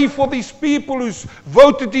pray for these people who's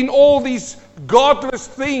voted in all these godless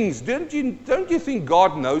things? Don't you think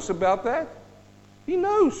God knows about that? He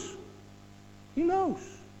knows. He knows.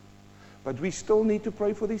 But we still need to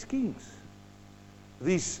pray for these kings.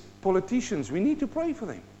 These politicians, we need to pray for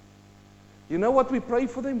them. You know what we pray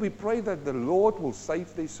for them? We pray that the Lord will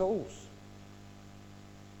save their souls.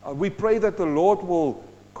 We pray that the Lord will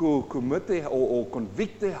commit their, or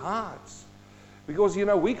convict their hearts. Because,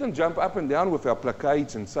 we can jump up and down with our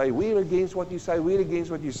placards and say, we're against what you say, we're against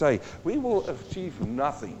what you say. We will achieve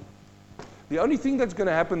nothing. The only thing that's going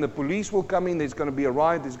to happen, the police will come in, there's going to be a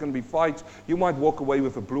riot, there's going to be fights. You might walk away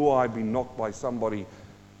with a blue eye, be knocked by somebody.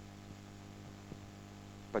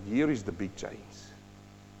 But here is the big change.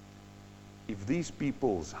 If these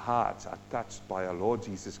people's hearts are touched by our Lord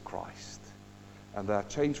Jesus Christ, and they are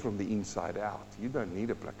changed from the inside out, you don't need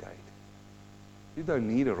a placard. You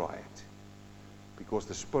don't need a riot. Because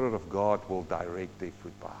the Spirit of God will direct their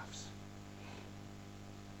footpaths.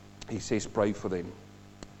 He says, pray for them.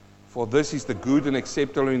 For this is the good and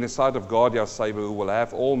acceptable in the sight of God, our Savior, who will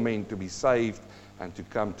have all men to be saved and to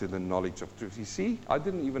come to the knowledge of truth. You see, I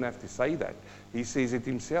didn't even have to say that. He says it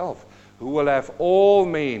himself. Who will have all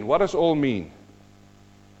men. What does all mean?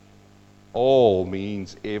 All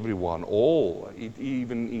means everyone. All. It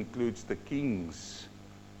even includes the kings.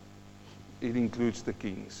 It includes the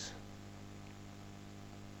kings.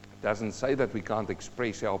 It doesn't say that we can't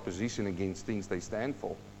express our position against things they stand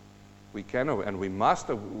for. We can and we must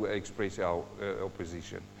express our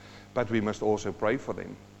opposition. But we must also pray for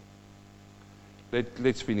them.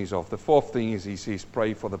 Let's finish off. The fourth thing is he says,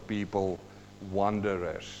 pray for the people,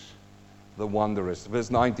 wanderers. The wanderers.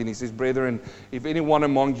 Verse 19, he says, brethren, if anyone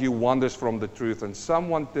among you wanders from the truth and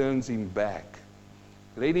someone turns him back,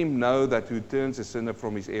 let him know that who turns a sinner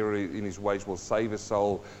from his error in his ways will save a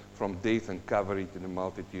soul from death and cover it in a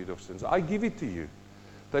multitude of sins. I give it to you.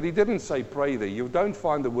 That he didn't say pray there. You don't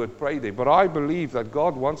find the word pray there. But I believe that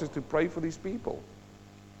God wants us to pray for these people.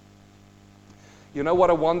 You know what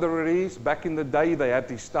a wanderer is? Back in the day, they had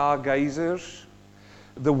these stargazers.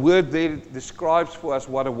 The word there describes for us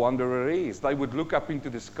what a wanderer is. They would look up into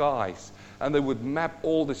the skies and they would map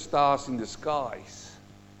all the stars in the skies.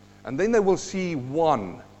 And then they will see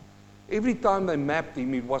one. Every time they mapped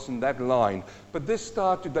him, it wasn't that line. But this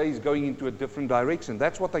star today is going into a different direction.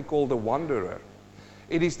 That's what they call the wanderer.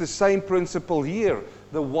 It is the same principle here.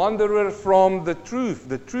 The wanderer from the truth.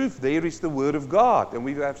 The truth there is the Word of God. And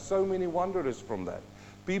we have so many wanderers from that.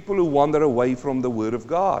 People who wander away from the Word of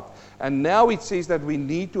God. And now it says that we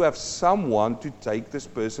need to have someone to take this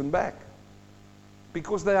person back.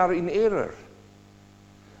 Because they are in error.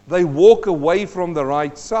 They walk away from the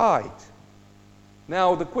right side.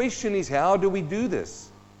 Now the question is, how do we do this?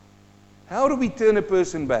 How do we turn a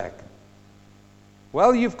person back?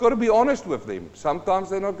 Well, you've got to be honest with them. Sometimes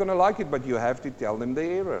they're not going to like it, but you have to tell them their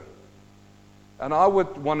error. And I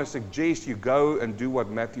would want to suggest you go and do what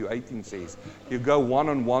Matthew 18 says. You go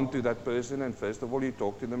one-on-one to that person, and first of all, you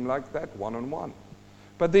talk to them like that, one-on-one.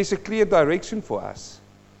 But there's a clear direction for us.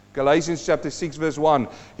 Galatians chapter 6, verse 1,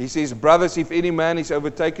 he says, brothers, if any man is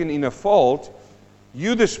overtaken in a fault,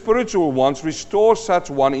 you the spiritual ones, restore such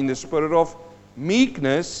one in the spirit of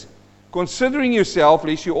meekness, considering yourself,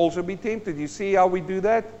 lest you also be tempted. You see how we do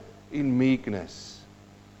that? In meekness.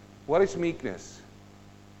 What is meekness?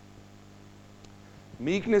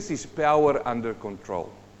 Meekness is power under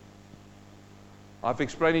control. I've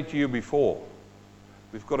explained it to you before.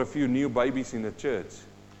 We've got a few new babies in the church.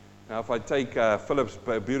 Now, if I take Philip's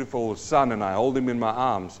beautiful son and I hold him in my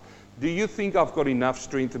arms, do you think I've got enough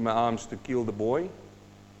strength in my arms to kill the boy?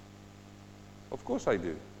 Of course I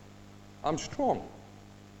do. I'm strong.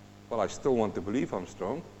 Well, I still want to believe I'm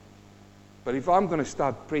strong. But if I'm going to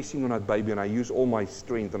start pressing on that baby and I use all my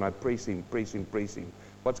strength and I press him,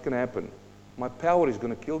 what's going to happen? My power is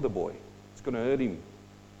going to kill the boy. It's going to hurt him.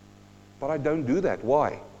 But I don't do that.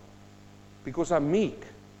 Why? Because I'm meek.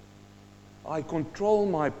 I control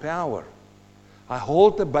my power. I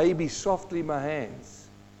hold the baby softly in my hands.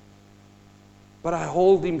 But I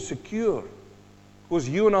hold him secure. Because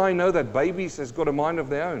you and I know that babies has got a mind of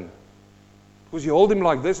their own. Because you hold him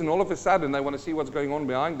like this and all of a sudden they want to see what's going on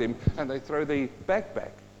behind them and they throw their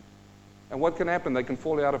backpack. And what can happen? They can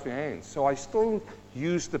fall out of your hands. So I still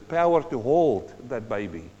use the power to hold that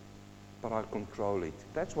baby. But I control it.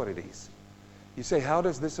 That's what it is. You say, how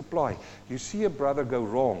does this apply? You see a brother go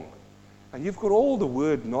wrong. And you've got all the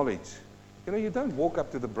word knowledge. You know, you don't walk up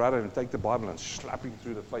to the brother and take the Bible and slap him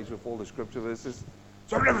through the face with all the scripture verses.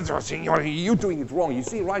 So you're doing it wrong. You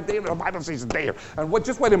see right there, the Bible says it there. And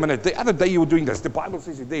just wait a minute. The other day you were doing this. The Bible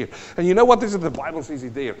says it there. And you know what this is? The Bible says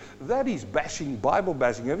it there. That is bashing, Bible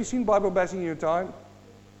bashing. Have you seen Bible bashing in your time?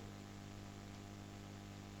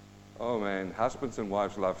 Oh man, husbands and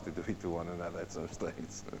wives love to do it to one another at some stage.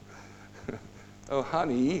 Oh,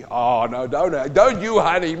 honey. Oh, no, don't you,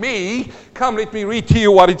 honey. Me. Come, let me read to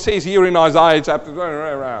you what it says here in Isaiah chapter.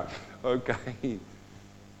 Okay.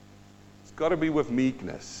 It's got to be with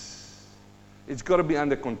meekness. It's got to be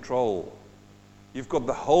under control. You've got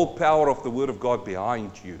the whole power of the Word of God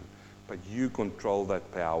behind you, but you control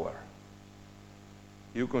that power.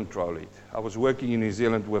 You control it. I was working in New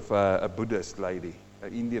Zealand with a Buddhist lady,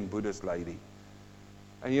 an Indian Buddhist lady.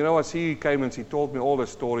 And you know, as she came and she told me all her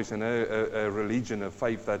stories and her religion, her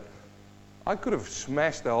faith, that I could have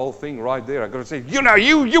smashed the whole thing right there. I could have said, you know,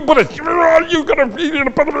 you Buddhist, you got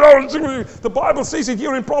to put the Bible says it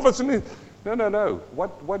here in Proverbs. No.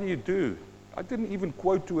 What do you do? I didn't even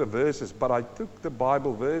quote 2 verses, but I took the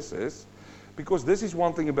Bible verses because this is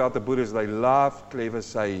one thing about the Buddhists. They love clever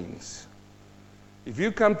sayings. If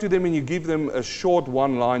you come to them and you give them a short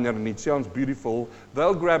one-liner and it sounds beautiful,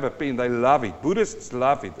 they'll grab a pen. They love it. Buddhists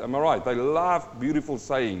love it. Am I right? They love beautiful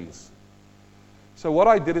sayings. So what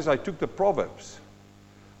I did is I took the Proverbs.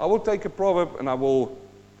 I will take a proverb and I will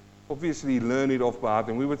obviously learn it off by heart.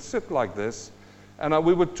 And we would sit like this and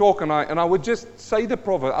we would talk and I would just say the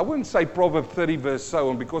proverb. I wouldn't say Proverb 30 verse so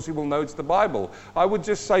on because he will know it's the Bible. I would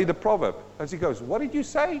just say the proverb. As he goes, what did you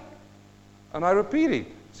say? And I repeat it.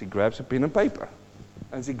 So he grabs a pen and paper.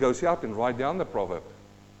 And she goes out and write down the proverb.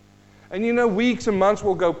 And you know, weeks and months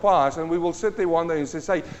will go past, and we will sit there one day and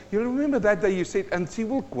say, you remember that day you said, and she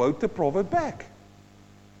will quote the proverb back.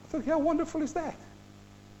 I thought, how wonderful is that?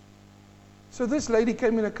 So this lady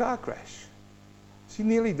came in a car crash. She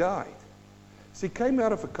nearly died. She came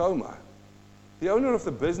out of a coma. The owner of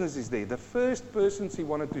the business is there. The first person she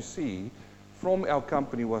wanted to see from our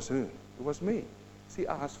company was who? It was me. She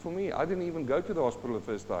asked for me. I didn't even go to the hospital the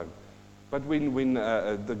first time. But when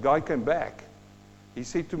the guy came back, he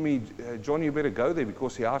said to me, John, you better go there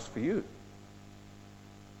because he asked for you.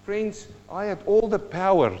 Friends, I had all the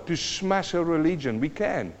power to smash a religion. We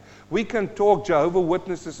can. We can talk Jehovah's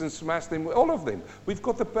Witnesses and smash them, all of them. We've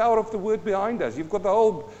got the power of the Word behind us. You've got the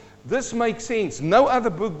whole, this makes sense. No other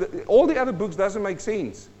book, all the other books doesn't make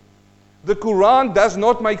sense. The Quran does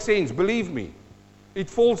not make sense, believe me. It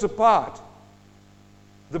falls apart.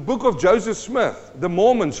 The book of Joseph Smith, the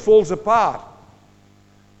Mormons, falls apart.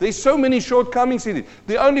 There's so many shortcomings in it.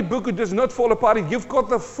 The only book that does not fall apart is you've got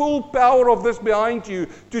the full power of this behind you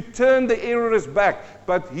to turn the errors back.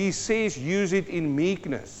 But he says use it in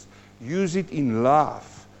meekness. Use it in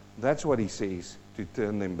love. That's what he says, to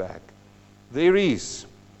turn them back. There is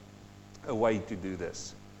a way to do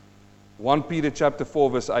this. 1 Peter chapter 4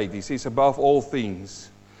 verse 8, he says, above all things,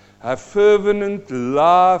 have fervent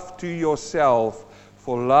love to yourself,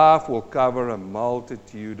 for love will cover a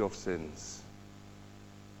multitude of sins.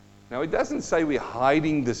 Now, it doesn't say we're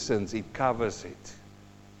hiding the sins. It covers it.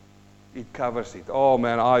 It covers it. Oh,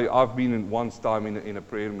 man, I've been in one time in a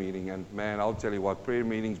prayer meeting, and, man, I'll tell you what, prayer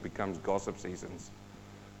meetings becomes gossip seasons.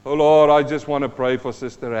 Oh, Lord, I just want to pray for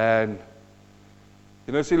Sister Ann.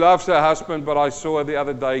 You know, she loves her husband, but I saw her the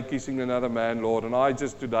other day kissing another man, Lord, and I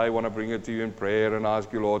just today want to bring her to you in prayer and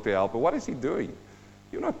ask you, Lord, to help her. What is he doing?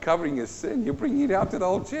 You're not covering his sin. You're bringing it out to the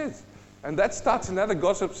whole church. And that starts another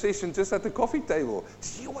gossip session just at the coffee table.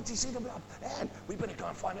 See what he said about Ann? We better go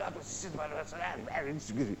and find out what he said about Ann.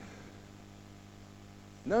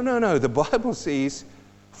 No. The Bible says,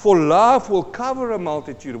 for love will cover a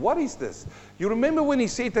multitude. What is this? You remember when he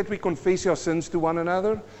said that we confess our sins to one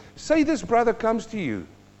another? Say this brother comes to you,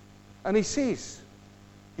 and he says,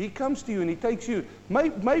 he comes to you and he takes you,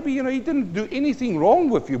 maybe, he didn't do anything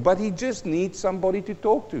wrong with you, but he just needs somebody to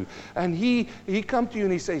talk to. And he comes to you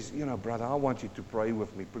and he says, brother, I want you to pray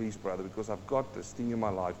with me, please, brother, because I've got this thing in my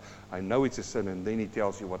life. I know it's a sin. And then he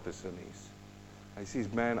tells you what the sin is. And he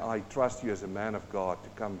says, man, I trust you as a man of God to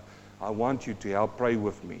come. I want you to help pray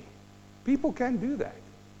with me. People can do that.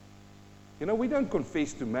 We don't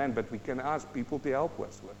confess to man, but we can ask people to help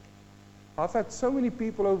us with. I've had so many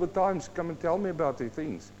people over time come and tell me about their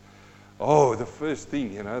things. Oh, the first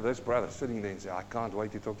thing, this brother sitting there and say, I can't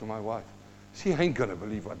wait to talk to my wife. She ain't going to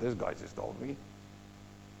believe what this guy just told me.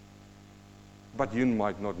 But you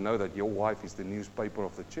might not know that your wife is the newspaper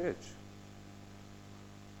of the church.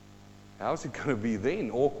 How's it going to be then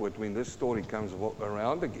awkward when this story comes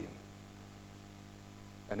around again?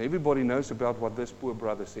 And everybody knows about what this poor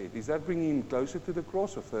brother said. Is that bringing him closer to the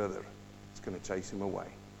cross or further? It's going to chase him away.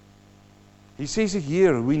 He says it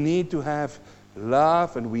here, we need to have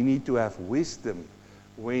love and we need to have wisdom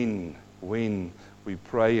when we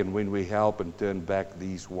pray and when we help and turn back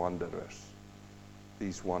these wanderers.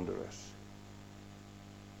 These wanderers.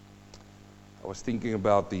 I was thinking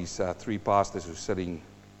about these three pastors who were sitting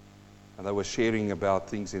and they were sharing about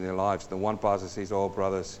things in their lives. The one pastor says, oh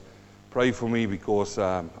brothers, pray for me because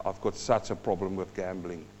I've got such a problem with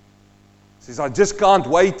gambling. He says, I just can't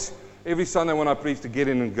wait every Sunday when I preach to get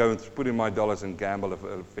in and go and put in my dollars and gamble a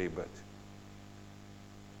fair bit.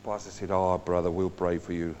 The pastor said, oh, brother, we'll pray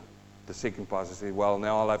for you. The second pastor said, well,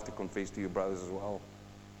 now I'll have to confess to you brothers as well.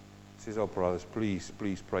 He says, oh, brothers, please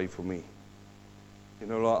pray for me.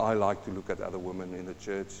 I like to look at other women in the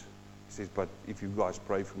church. He says, but if you guys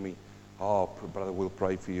pray for me, oh, brother, we'll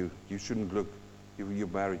pray for you. You shouldn't look. You're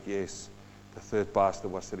married, yes. The third pastor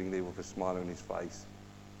was sitting there with a smile on his face.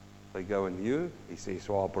 They go, and you? He says,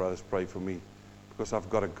 oh, brothers, pray for me. Because I've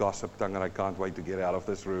got a gossip tongue and I can't wait to get out of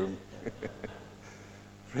this room.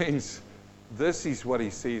 Friends, this is what he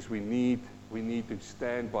says we need to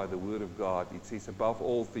stand by the word of God. It says, above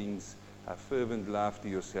all things, have fervent love to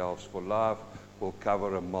yourselves, for love will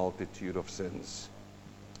cover a multitude of sins.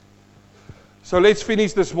 So let's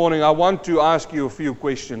finish this morning. I want to ask you a few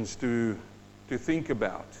questions to think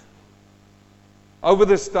about. Over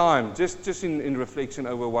this time, just in reflection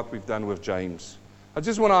over what we've done with James, I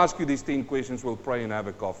just want to ask you these 10 questions. We'll pray and have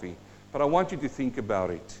a coffee. But I want you to think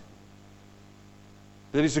about it.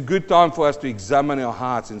 There is a good time for us to examine our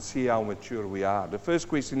hearts and see how mature we are. The first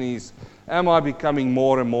question is, am I becoming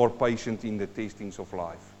more and more patient in the testings of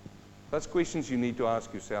life? That's questions you need to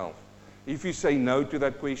ask yourself. If you say no to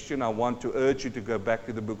that question, I want to urge you to go back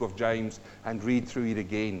to the book of James and read through it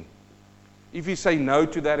again. If you say no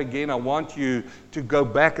to that again, I want you to go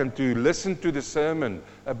back and to listen to the sermon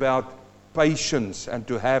about patience and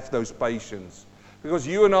to have those patience. Because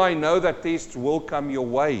you and I know that tests will come your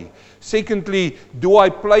way. Secondly, do I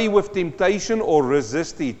play with temptation or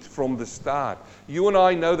resist it from the start? You and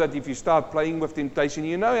I know that if you start playing with temptation,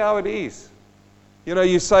 you know how it is.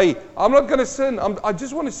 You say, I'm not going to sin. I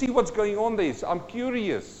just want to see what's going on there. I'm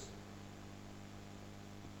curious.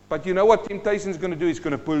 But you know what temptation is going to do? It's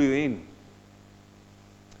going to pull you in.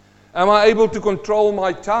 Am I able to control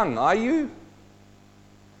my tongue? Are you?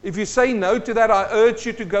 If you say no to that, I urge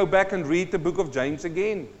you to go back and read the book of James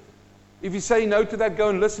again. If you say no to that, go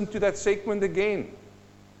and listen to that segment again.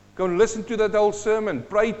 Go and listen to that whole sermon.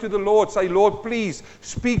 Pray to the Lord. Say, Lord, please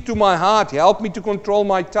speak to my heart. Help me to control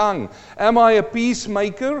my tongue. Am I a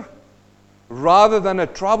peacemaker rather than a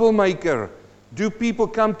troublemaker? Do people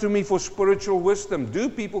come to me for spiritual wisdom? Do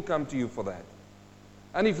people come to you for that?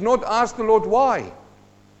 And if not, ask the Lord why.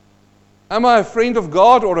 Am I a friend of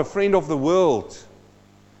God or a friend of the world?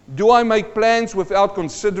 Do I make plans without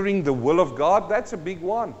considering the will of God? That's a big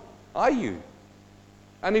one. Are you?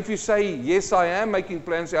 And if you say, yes, I am making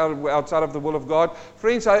plans outside of the will of God,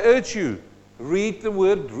 friends, I urge you, read the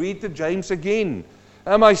word, read the James again.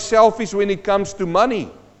 Am I selfish when it comes to money?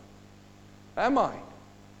 Am I?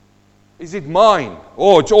 Is it mine?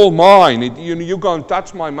 Oh, it's all mine. You go and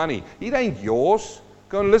touch my money. It ain't yours.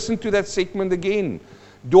 Go and listen to that segment again.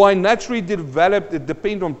 Do I naturally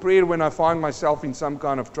depend on prayer when I find myself in some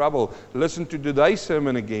kind of trouble? Listen to today's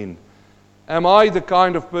sermon again. Am I the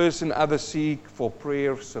kind of person others seek for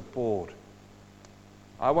prayer support?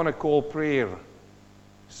 I want to call prayer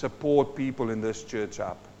support people in this church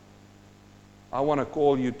up. I want to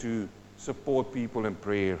call you to support people in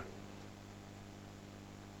prayer.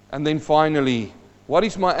 And then finally, what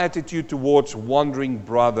is my attitude towards wandering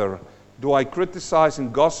brother? Do I criticize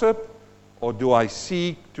and gossip? Or do I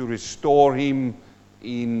seek to restore him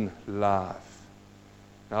in love?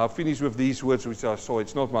 Now I'll finish with these words which I saw.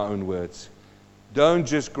 It's not my own words. Don't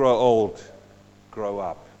just grow old, grow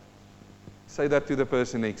up. Say that to the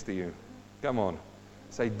person next to you. Come on.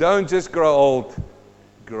 Say, don't just grow old,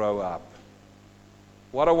 grow up.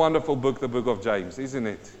 What a wonderful book, the book of James, isn't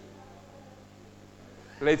it?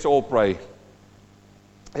 Let's all pray.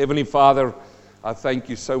 Heavenly Father, I thank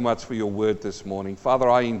you so much for your word this morning. Father,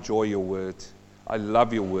 I enjoy your word. I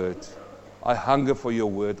love your word. I hunger for your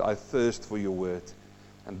word. I thirst for your word.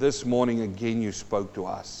 And this morning again you spoke to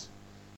us.